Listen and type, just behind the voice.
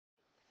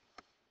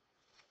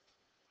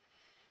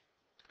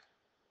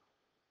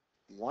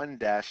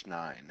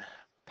1-9,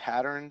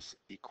 patterns,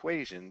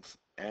 equations,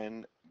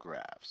 and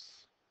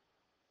graphs.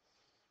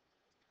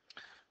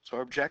 So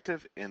our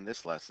objective in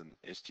this lesson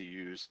is to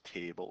use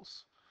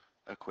tables,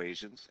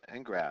 equations,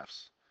 and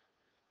graphs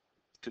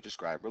to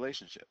describe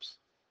relationships.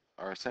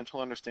 Our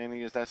essential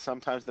understanding is that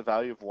sometimes the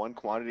value of one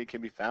quantity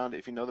can be found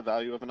if you know the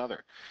value of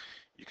another.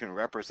 You can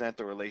represent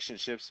the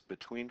relationships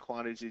between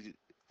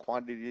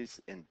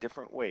quantities in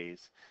different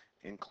ways,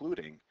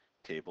 including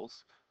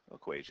tables,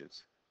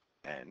 equations,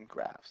 and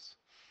graphs.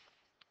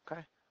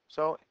 Okay,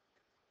 so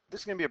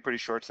this is going to be a pretty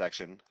short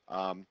section,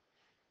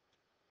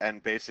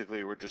 and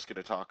basically we're just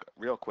going to talk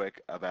real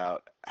quick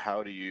about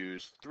how to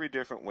use 3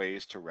 different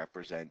ways to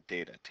represent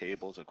data: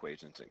 tables,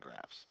 equations, and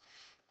graphs.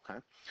 Okay,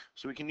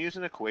 so we can use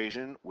an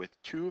equation with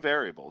 2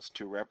 variables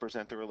to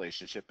represent the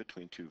relationship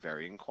between 2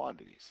 varying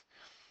quantities.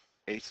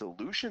 A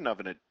solution of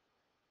an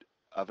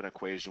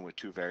equation with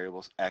 2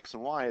 variables x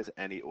and y is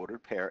any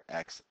ordered pair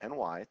x and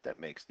y that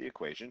makes the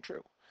equation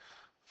true.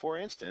 For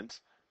instance,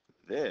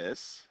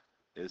 this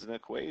is an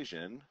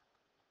equation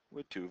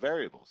with 2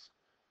 variables.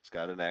 It's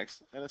got an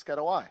x and it's got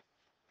a y.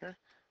 Okay?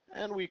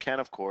 And we can,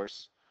 of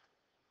course,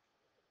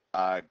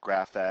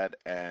 graph that,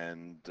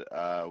 and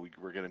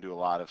we're going to do a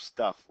lot of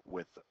stuff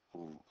with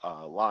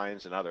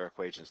lines and other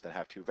equations that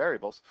have 2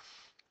 variables.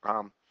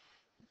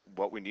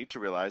 What we need to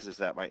realize is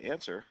that my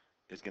answer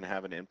is going to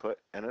have an input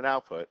and an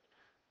output,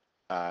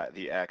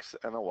 the x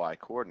and the y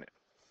coordinate.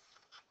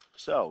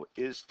 So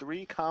is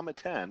 3 comma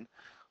 10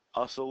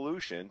 a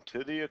solution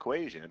to the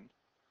equation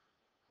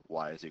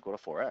y is equal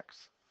to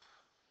 4x?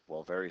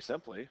 Well, very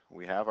simply,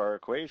 we have our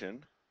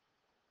equation,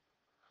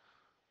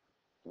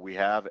 we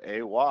have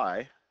a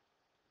y,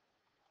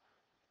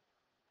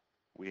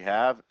 we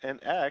have an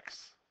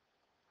x,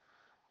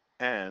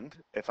 and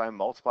if I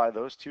multiply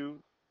those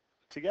 2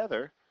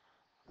 together,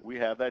 we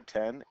have that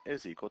 10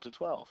 is equal to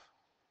 12,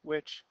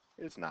 which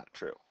is not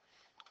true.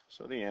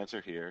 So the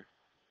answer here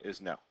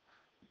is no,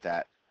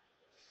 that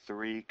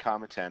 3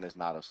 comma 10 is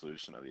not a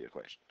solution of the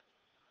equation.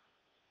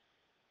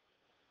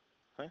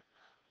 Okay,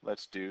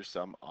 let's do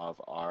some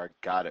of our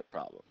got it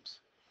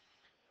problems.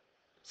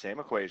 Same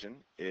equation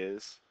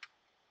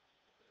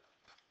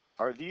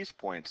are these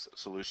points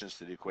solutions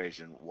to the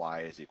equation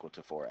y is equal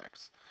to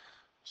 4x?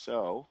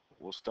 So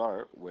we'll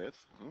start with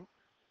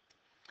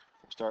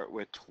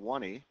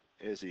 20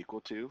 is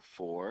equal to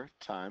 4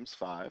 times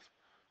 5,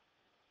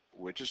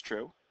 which is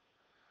true.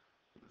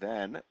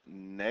 Then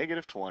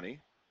negative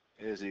 20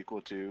 is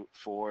equal to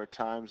 4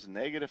 times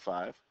negative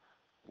 5,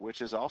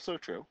 which is also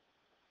true.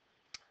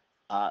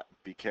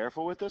 Be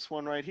careful with this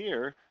one right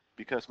here,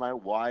 because my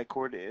y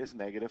coordinate is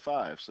negative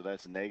 5. So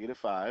that's negative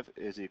 5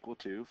 is equal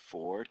to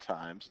 4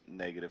 times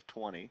negative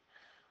 20,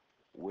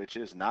 which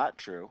is not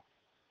true.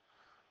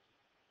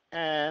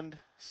 And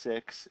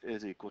 6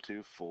 is equal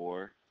to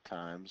 4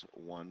 times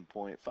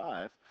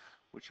 1.5,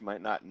 which you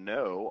might not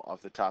know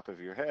off the top of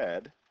your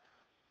head,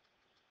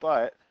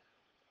 but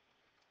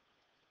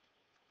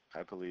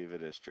I believe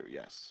it is true.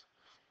 Yes,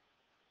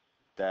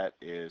 that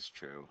is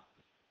true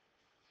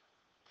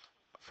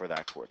for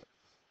that coordinate.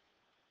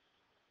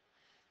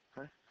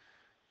 Okay.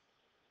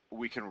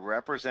 We can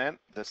represent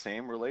the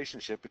same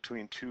relationship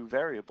between 2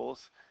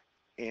 variables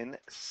in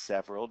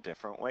several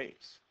different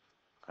ways.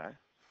 Okay.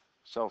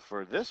 So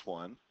for this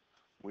one,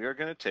 we are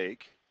going to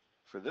take,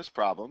 for this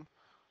problem,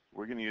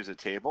 we're going to use a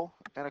table,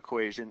 an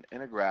equation,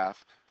 and a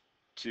graph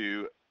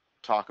to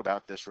talk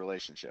about this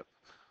relationship.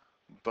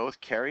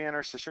 Both Carrie and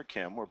her sister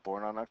Kim were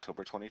born on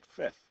October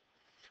 25th,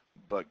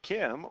 but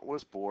Kim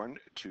was born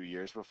 2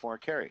 years before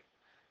Carrie.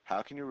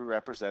 How can you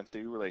represent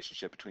the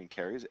relationship between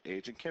Carrie's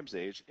age and Kim's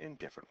age in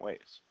different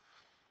ways?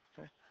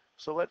 Okay.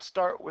 So let's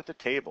start with the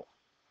table.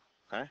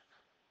 Okay.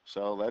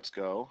 So let's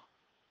go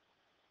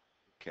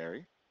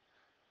Carrie,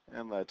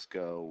 and let's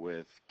go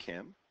with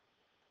Kim.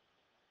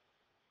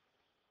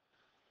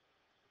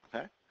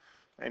 Okay.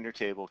 And your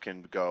table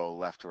can go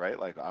left to right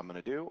like I'm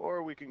going to do,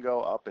 or we can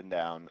go up and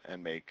down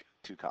and make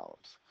 2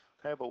 columns.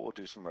 Okay, but we'll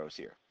do some rows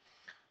here.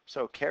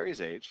 So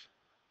Carrie's age,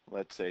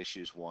 let's say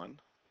she's 1,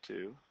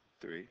 2,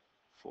 3,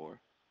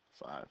 4,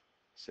 5,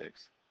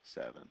 6,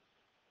 7,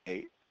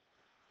 8.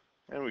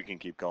 And we can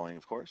keep going,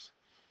 of course.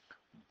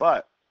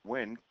 But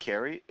when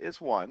Carrie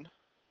is 1,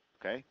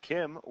 okay,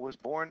 Kim was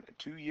born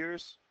 2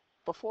 years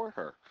before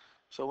her.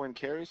 So when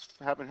Carrie's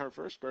having her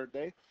first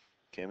birthday,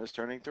 Kim is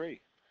turning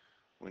 3.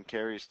 When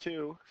Carrie's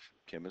 2,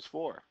 Kim is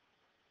 4,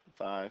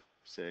 5,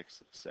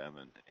 6,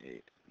 7,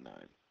 8, 9,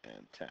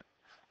 and 10.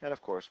 And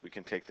of course, we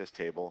can take this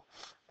table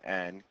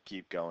and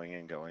keep going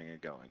and going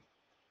and going.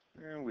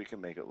 And we can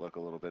make it look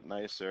a little bit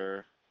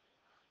nicer.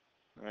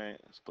 Right?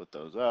 Split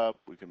those up.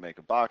 We can make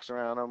a box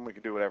around them. We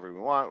can do whatever we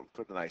want.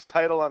 Put a nice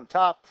title on the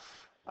top.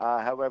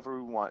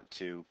 However we want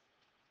to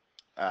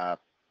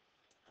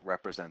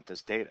represent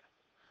this data.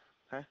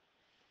 Okay?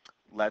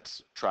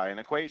 Let's try an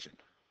equation.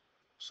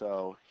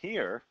 So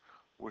here,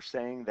 we're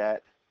saying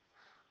that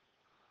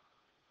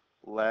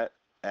let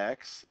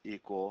x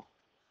equal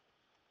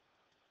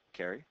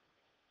Carrie.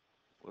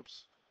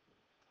 Whoops.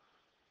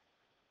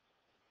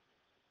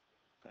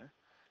 Okay.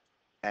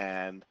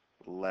 And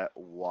let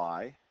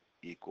y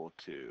equal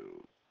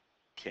to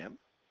Kim.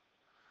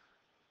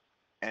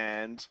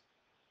 And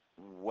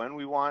when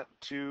we want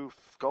to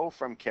go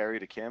from Carrie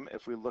to Kim,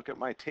 if we look at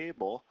my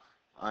table,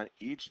 on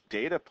each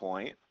data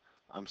point,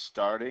 I'm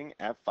starting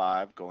at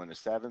 5, going to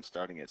 7,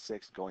 starting at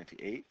 6, going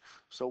to 8.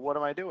 So what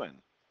am I doing?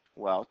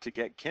 Well, to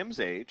get Kim's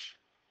age,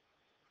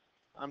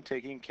 I'm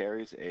taking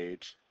Carrie's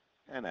age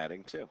and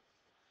adding 2.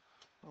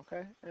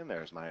 Okay, and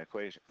there's my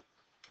equation.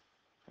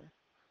 Okay.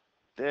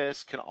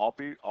 This can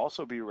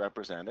also be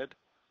represented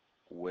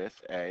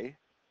with a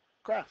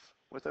graph,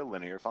 with a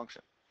linear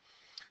function.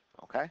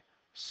 Okay,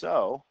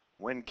 so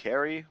when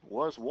Carrie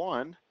was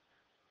 1,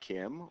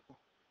 Kim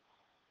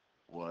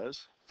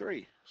was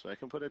 3. So I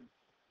can put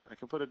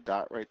a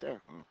dot right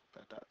there.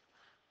 That dot.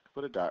 I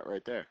put a dot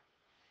right there.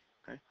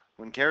 Okay.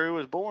 When Carrie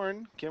was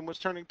born, Kim was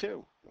turning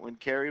 2. When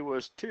Carrie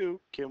was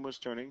 2, Kim was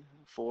turning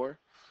 4.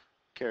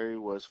 Carrie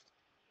was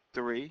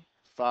 3,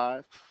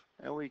 5,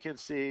 and we can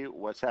see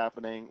what's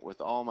happening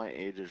with all my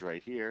ages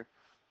right here.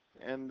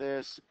 And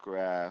this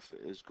graph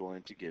is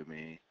going to give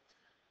me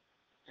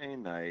a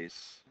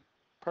nice,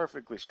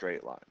 perfectly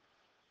straight line.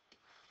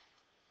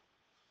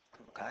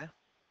 Okay.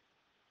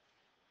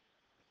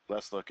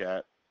 Let's look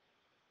at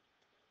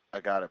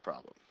a got it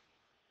problem.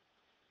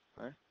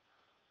 Okay.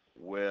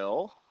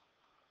 Will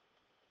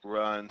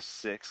run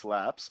 6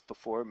 laps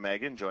before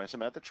Megan joins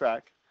him at the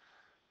track.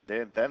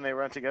 Then they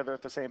run together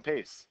at the same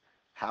pace.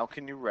 How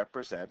can you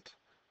represent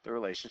the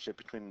relationship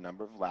between the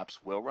number of laps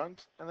Will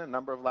runs and the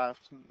number of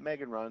laps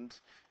Megan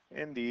runs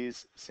in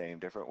these same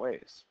different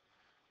ways?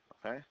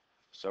 Okay,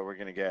 so we're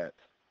going to get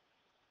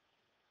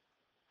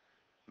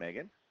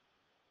Megan,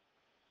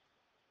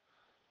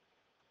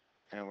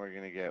 and we're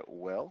going to get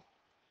Will.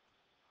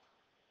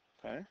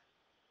 Okay,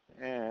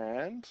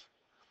 and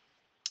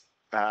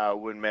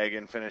when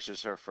Megan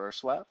finishes her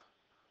first lap,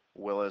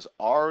 Will has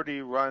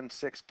already run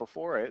 6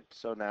 before it,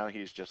 so now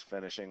he's just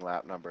finishing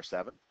lap number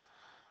 7.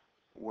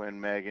 When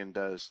Megan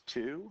does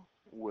 2,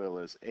 Will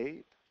is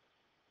 8,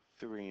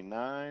 3,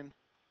 9,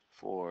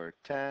 4,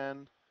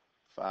 10,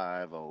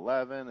 5,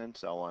 11, and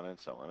so on and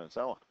so on and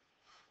so on.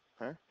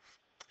 Okay?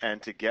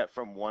 And to get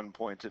from one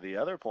point to the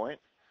other point,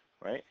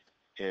 right,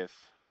 if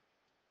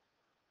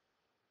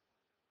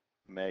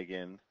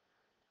Megan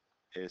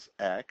is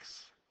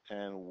X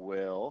and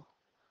Will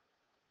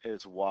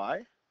is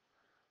Y,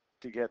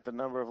 to get the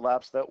number of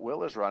laps that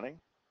Will is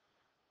running,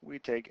 we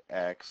take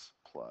X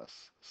plus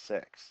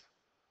 6.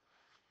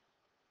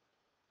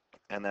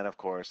 And then, of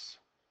course,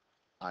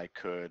 I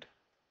could,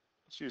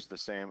 let's use the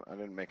same, I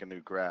didn't make a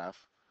new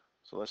graph,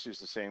 so let's use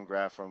the same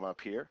graph from up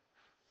here.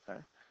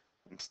 Okay?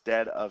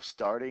 Instead of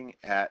starting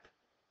at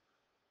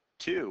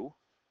 2,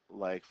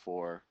 like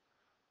for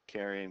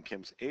Carrie and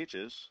Kim's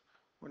ages,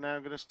 we're now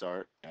going to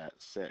start at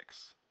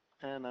 6.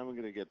 And I'm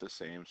going to get the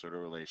same sort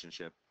of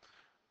relationship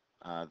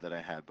that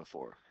I had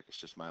before. It's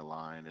just my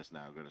line is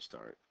now going to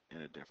start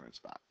in a different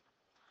spot.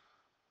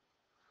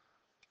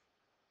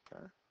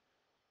 Okay.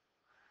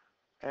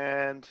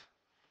 And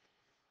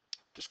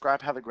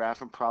describe how the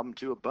graph in problem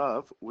 2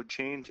 above would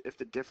change if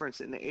the difference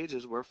in the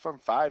ages were from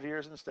 5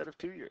 years instead of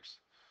 2 years.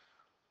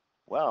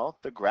 Well,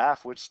 the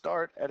graph would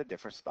start at a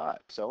different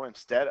spot. So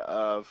instead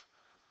of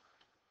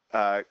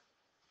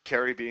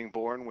Carrie being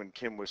born when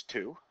Kim was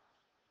 2,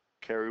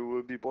 Carrie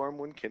would be born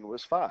when Kim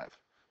was 5.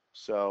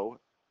 So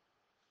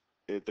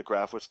the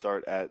graph would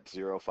start at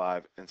 0,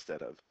 5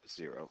 instead of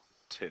 0,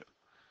 2.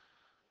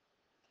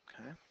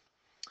 Okay.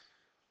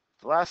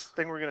 The last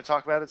thing we're going to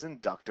talk about is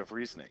inductive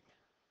reasoning.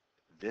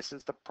 This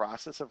is the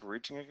process of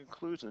reaching a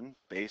conclusion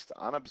based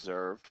on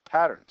observed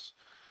patterns.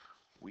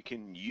 We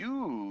can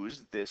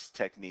use this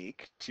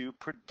technique to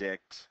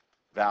predict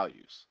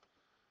values.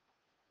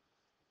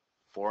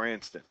 For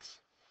instance,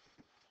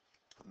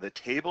 the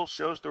table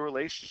shows the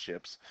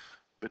relationships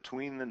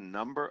between the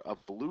number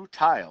of blue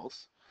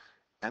tiles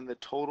and the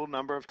total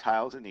number of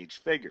tiles in each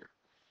figure.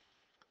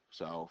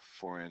 So,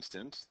 for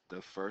instance,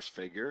 the first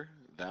figure,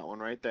 that one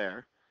right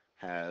there,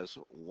 has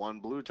 1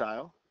 blue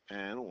tile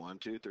and 1,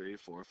 2, 3,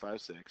 4,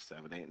 5, 6,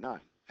 7, 8, 9,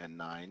 and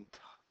 9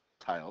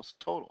 tiles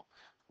total,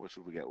 which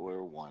we get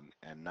were 1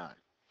 and 9.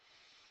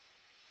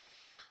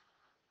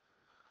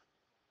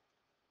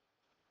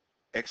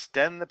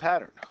 Extend the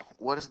pattern.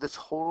 What is the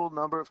total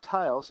number of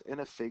tiles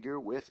in a figure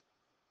with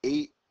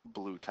 8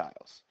 blue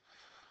tiles?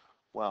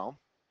 Well,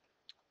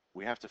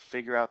 we have to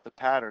figure out the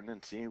pattern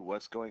and see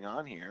what's going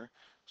on here.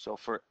 So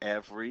for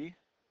every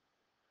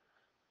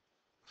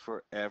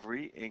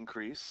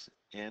increase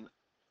in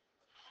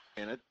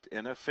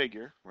a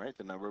figure, right,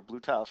 the number of blue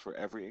tiles, for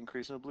every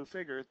increase in a blue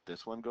figure,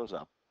 this one goes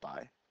up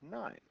by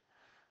 9.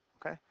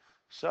 Okay,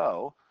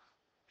 so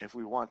if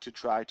we want to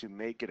try to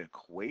make an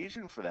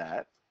equation for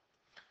that,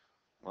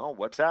 well,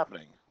 what's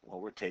happening? Well,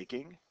 we're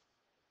taking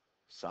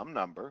some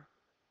number,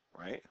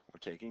 right? We're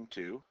taking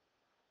 2,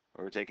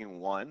 or we're taking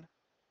 1,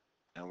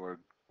 and we're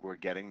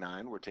getting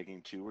 9. We're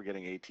taking 2, we're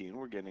getting 18.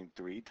 We're getting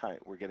 3,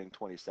 we're getting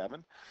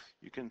 27.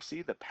 You can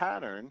see the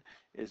pattern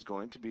is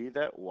going to be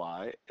that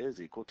y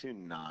is equal to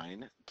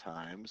 9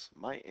 times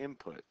my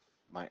input,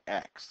 my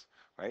x,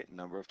 right?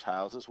 Number of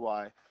tiles is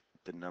y,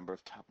 the number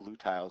of blue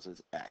tiles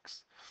is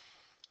X.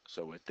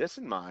 So with this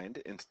in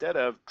mind, instead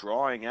of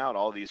drawing out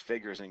all these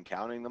figures and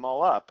counting them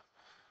all up,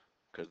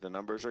 because the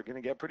numbers are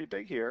going to get pretty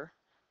big here,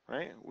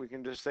 right? We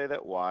can just say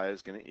that y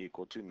is going to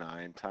equal to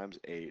 9 times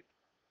 8,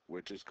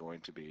 which is going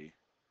to be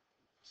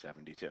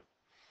 72.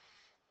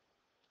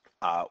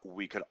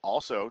 We could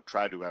also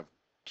try to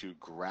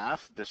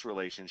graph this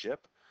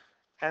relationship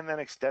and then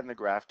extend the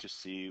graph to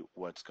see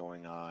what's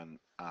going on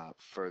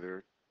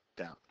further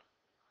down.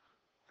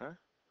 Okay?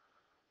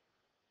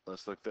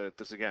 Let's look at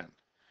this again.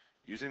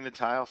 Using the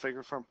tile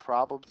figure from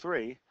problem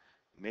 3,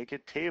 make a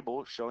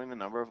table showing the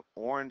number of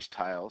orange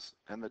tiles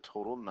and the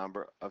total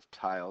number of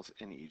tiles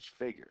in each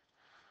figure.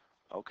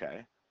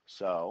 Okay,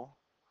 so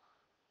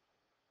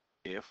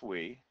if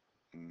we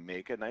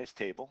make a nice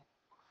table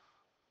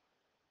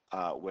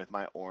with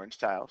my orange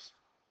tiles,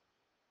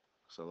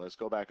 so let's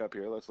go back up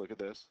here, let's look at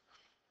this.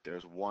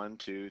 There's 1,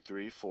 2,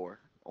 3, 4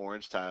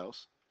 orange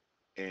tiles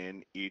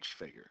in each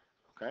figure.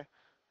 Okay,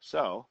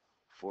 so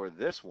for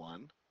this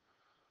one,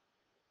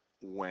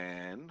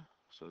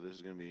 so this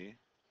is going to be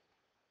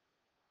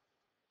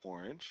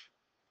orange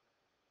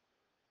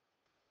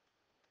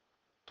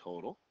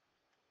total.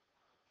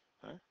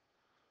 Okay,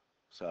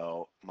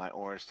 so my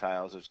orange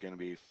tiles is going to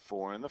be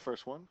 4 in the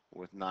first one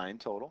with 9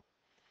 total.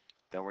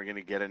 Then we're going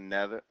to get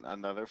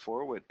another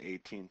 4 with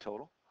 18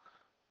 total.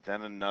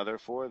 Then another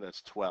 4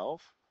 that's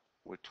 12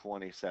 with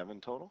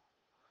 27 total.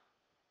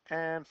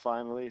 And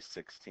finally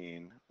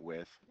 16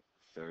 with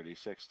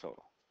 36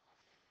 total.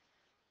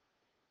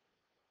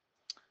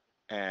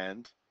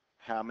 And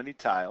how many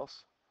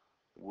tiles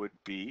would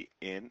be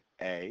in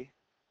a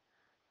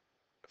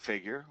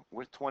figure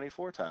with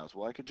 24 tiles?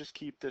 Well, I could just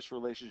keep this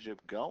relationship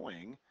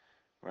going,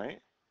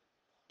 right?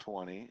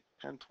 20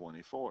 and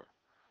 24.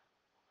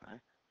 Okay?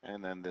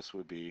 And then this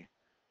would be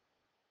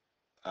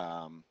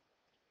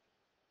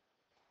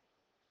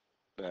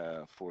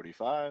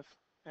 45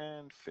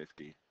 and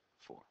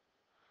 54.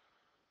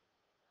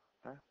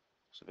 Okay?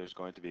 So there's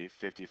going to be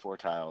 54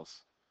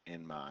 tiles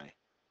in my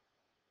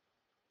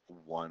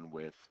one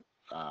with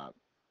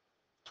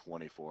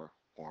 24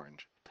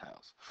 orange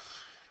tiles.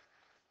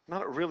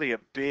 Not really a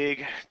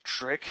big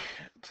trick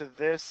to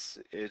this.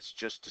 It's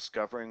just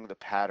discovering the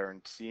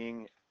pattern,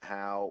 seeing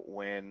how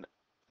when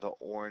the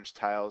orange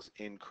tiles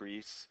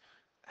increase,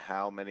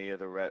 how many of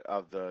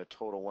the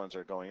total ones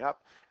are going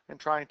up, and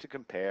trying to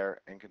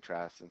compare and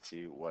contrast and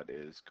see what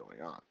is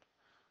going on.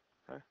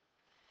 Okay?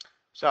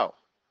 So,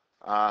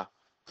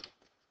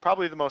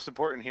 probably the most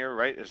important here,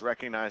 right, is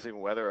recognizing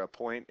whether a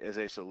point is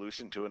a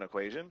solution to an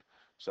equation.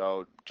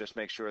 So just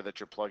make sure that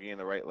you're plugging in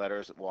the right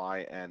letters,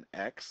 y and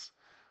x,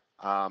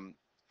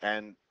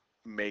 and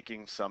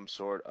making some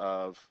sort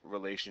of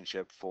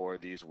relationship for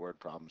these word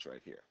problems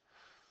right here.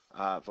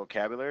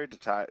 Vocabulary,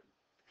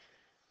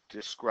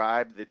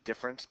 describe the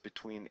difference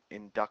between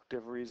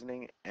inductive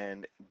reasoning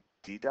and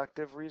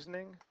deductive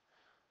reasoning.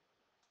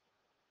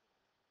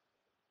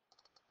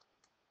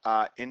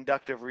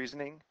 Inductive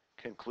reasoning,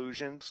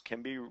 conclusions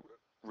can be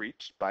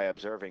reached by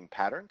observing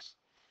patterns.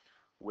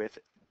 With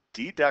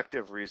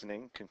deductive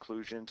reasoning,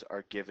 conclusions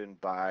are given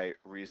by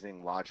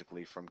reasoning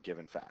logically from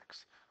given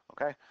facts.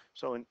 Okay,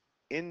 so in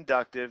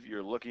inductive,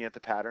 you're looking at the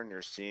pattern,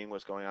 you're seeing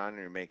what's going on, and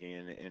you're making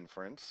an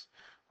inference,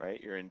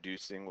 right? You're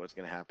inducing what's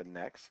going to happen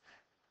next.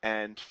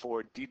 And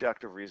for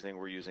deductive reasoning,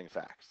 we're using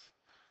facts.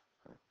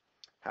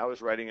 How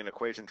is writing an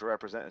equation to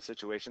represent a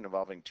situation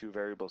involving two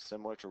variables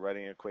similar to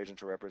writing an equation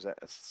to represent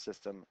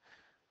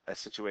a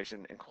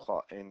situation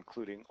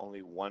including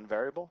only one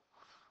variable?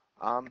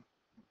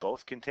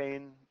 Both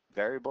contain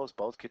variables,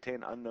 both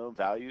contain unknown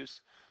values.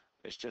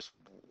 It's just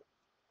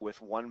with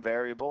one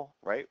variable,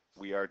 right?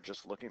 We are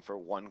just looking for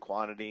one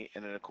quantity.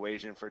 In an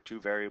equation for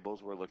two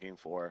variables, we're looking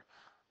for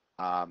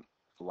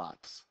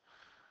lots.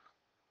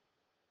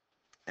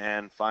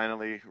 And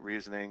finally,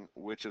 reasoning,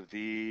 which of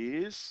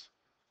these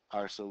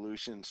are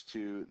solutions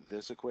to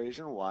this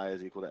equation? Y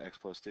is equal to x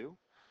plus 2.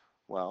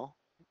 Well,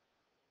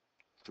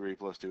 3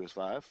 plus 2 is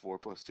 5, 4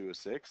 plus 2 is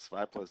 6,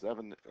 5 plus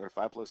 7, or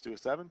 5 plus 2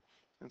 is 7,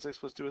 and 6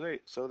 plus 2 is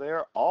 8. So they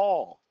are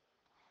all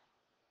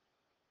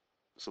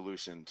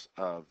solutions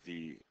of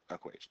the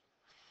equation.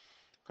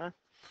 Okay,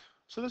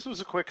 so this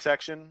was a quick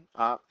section.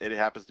 It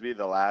happens to be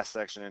the last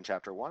section in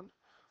chapter 1.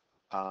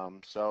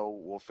 So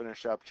we'll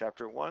finish up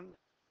chapter 1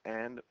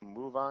 and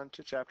move on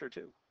to chapter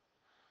 2.